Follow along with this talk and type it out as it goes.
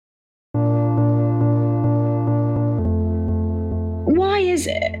is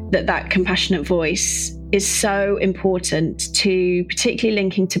it that compassionate voice is so important to particularly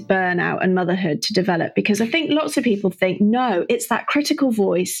linking to burnout and motherhood to develop? Because I think lots of people think, no, it's that critical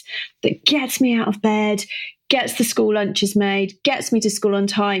voice that gets me out of bed, gets the school lunches made, gets me to school on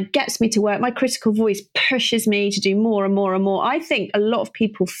time, gets me to work. My critical voice pushes me to do more and more and more. I think a lot of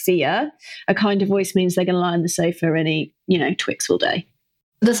people fear a kind of voice means they're going to lie on the sofa and eat, Twix all day.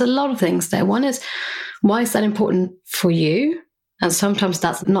 There's a lot of things there. One is, why is that important for you? And sometimes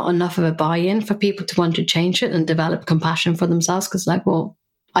that's not enough of a buy-in for people to want to change it and develop compassion for themselves, because well,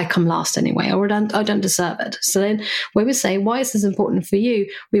 I come last anyway, or I don't deserve it. So then when we say, why is this important for you?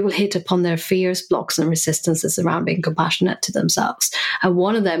 We will hit upon their fears, blocks, and resistances around being compassionate to themselves. And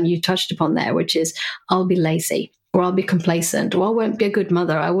one of them you touched upon there, which is, I'll be lazy, or I'll be complacent, or I won't be a good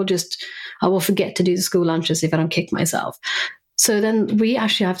mother. I will forget to do the school lunches if I don't kick myself. So then we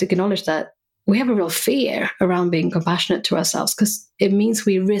actually have to acknowledge that we have a real fear around being compassionate to ourselves, because it means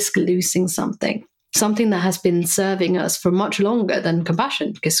we risk losing something that has been serving us for much longer than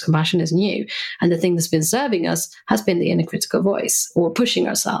compassion, because compassion is new. And the thing that's been serving us has been the inner critical voice, or pushing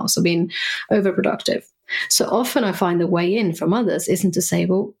ourselves, or being overproductive. So often I find the way in from others isn't to say,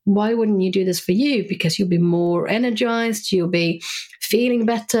 well, why wouldn't you do this for you? Because you'll be more energized, you'll be feeling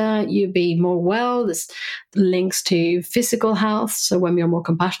better, you'll be more well. This links to physical health. So when we are more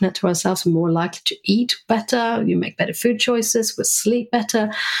compassionate to ourselves, we're more likely to eat better, you make better food choices, we sleep better,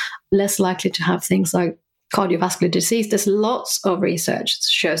 less likely to have things like cardiovascular disease. There's lots of research that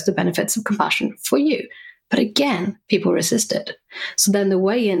shows the benefits of compassion for you. But again, people resist it. So then the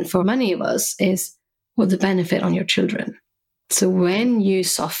way in for many of us is, well, the benefit on your children. So when you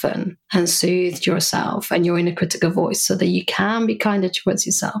soften and soothe yourself and your inner critical voice so that you can be kinder towards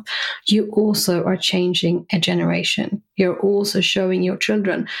yourself, you also are changing a generation. You're also showing your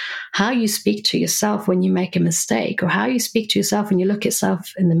children how you speak to yourself when you make a mistake, or how you speak to yourself when you look at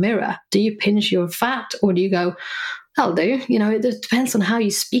yourself in the mirror. Do you pinch your fat, or do you go, that'll do? It depends on how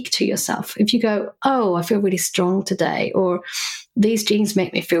you speak to yourself. If you go, oh, I feel really strong today, or these jeans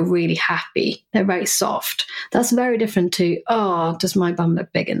make me feel really happy, they're very soft, that's very different to, oh, does my bum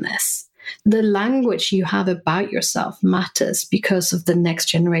look big in this? The language you have about yourself matters because of the next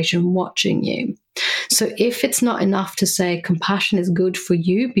generation watching you. So if it's not enough to say compassion is good for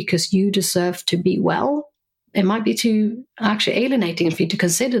you because you deserve to be well, it might be too actually alienating for you to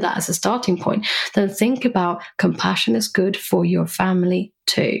consider that as a starting point. Then think about compassion is good for your family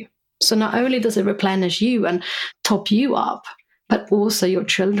too. So not only does it replenish you and top you up, but also your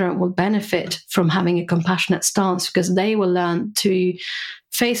children will benefit from having a compassionate stance, because they will learn to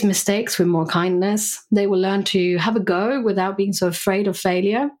face mistakes with more kindness. They will learn to have a go without being so afraid of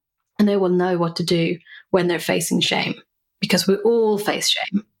failure. And they will know what to do when they're facing shame, because we all face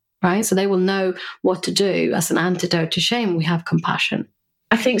shame. Right? So they will know what to do as an antidote to shame. We have compassion.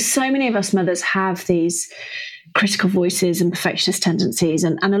 I think so many of us mothers have these critical voices and perfectionist tendencies.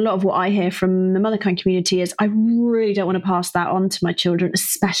 And a lot of what I hear from the motherkind community is, I really don't want to pass that on to my children,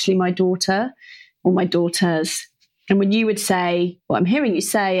 especially my daughter or my daughters. And when you would say, what I'm hearing you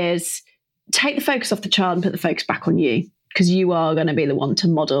say is, take the focus off the child and put the focus back on you, because you are going to be the one to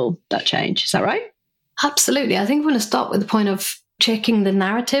model that change. Is that right? Absolutely. I think we want to start with the point of checking the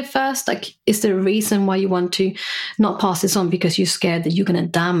narrative first. Like, is there a reason why you want to not pass this on because you're scared that you're going to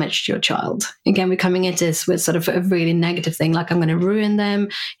damage your child? Again, we're coming into this with sort of a really negative thing, like I'm going to ruin them,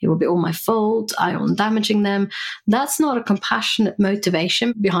 it will be all my fault, I am damaging them. That's not a compassionate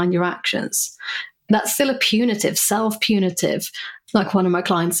motivation behind your actions. That's still a punitive, self-punitive, like one of my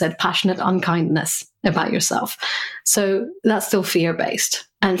clients said, passionate unkindness about yourself. So that's still fear-based.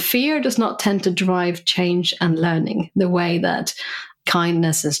 And fear does not tend to drive change and learning the way that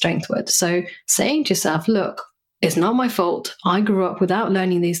kindness and strength would. So saying to yourself, look, it's not my fault. I grew up without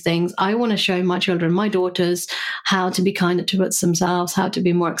learning these things. I want to show my children, my daughters, how to be kinder towards themselves, how to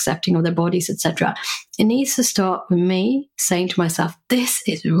be more accepting of their bodies, etc. It needs to start with me saying to myself, this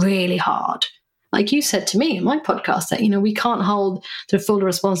is really hard. Like you said to me in my podcast, that, we can't hold the full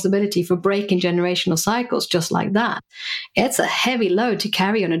responsibility for breaking generational cycles just like that. It's a heavy load to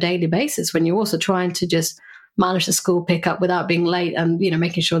carry on a daily basis when you're also trying to just manage the school pickup without being late and,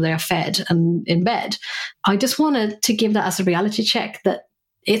 making sure they are fed and in bed. I just wanted to give that as a reality check, that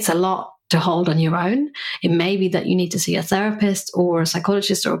it's a lot to hold on your own. It may be that you need to see a therapist or a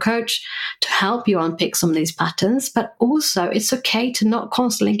psychologist or a coach to help you unpick some of these patterns. But also, it's okay to not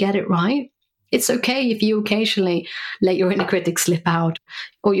constantly get it right. It's okay if you occasionally let your inner critic slip out,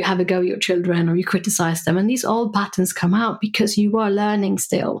 or you have a go at your children, or you criticize them. And these old patterns come out because you are learning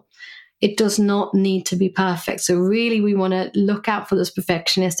still. It does not need to be perfect. So really, we want to look out for those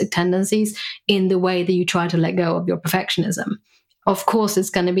perfectionistic tendencies in the way that you try to let go of your perfectionism. of course it's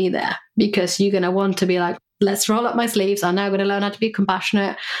going to be there, because you're going to want to be like, let's roll up my sleeves. I'm now going to learn how to be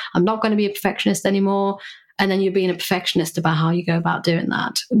compassionate. I'm not going to be a perfectionist anymore. And then you're being a perfectionist about how you go about doing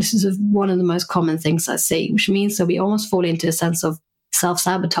that. This is one of the most common things I see, which means that we almost fall into a sense of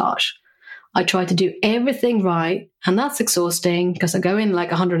self-sabotage. I try to do everything right, and that's exhausting because I go in like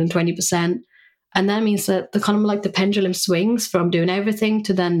 120%. And that means that the kind of like the pendulum swings from doing everything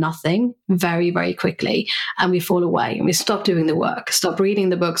to then nothing very, very quickly. And we fall away and we stop doing the work, stop reading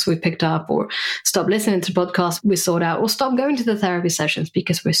the books we picked up, or stop listening to podcasts we sought out, or stop going to the therapy sessions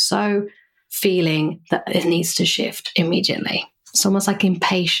because we're so feeling that it needs to shift immediately. It's almost like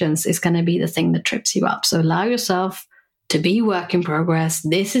impatience is going to be the thing that trips you up. So allow yourself to be work in progress.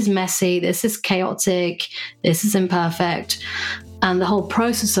 This is messy. This is chaotic. This is imperfect. And the whole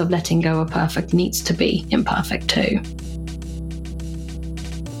process of letting go of perfect needs to be imperfect too.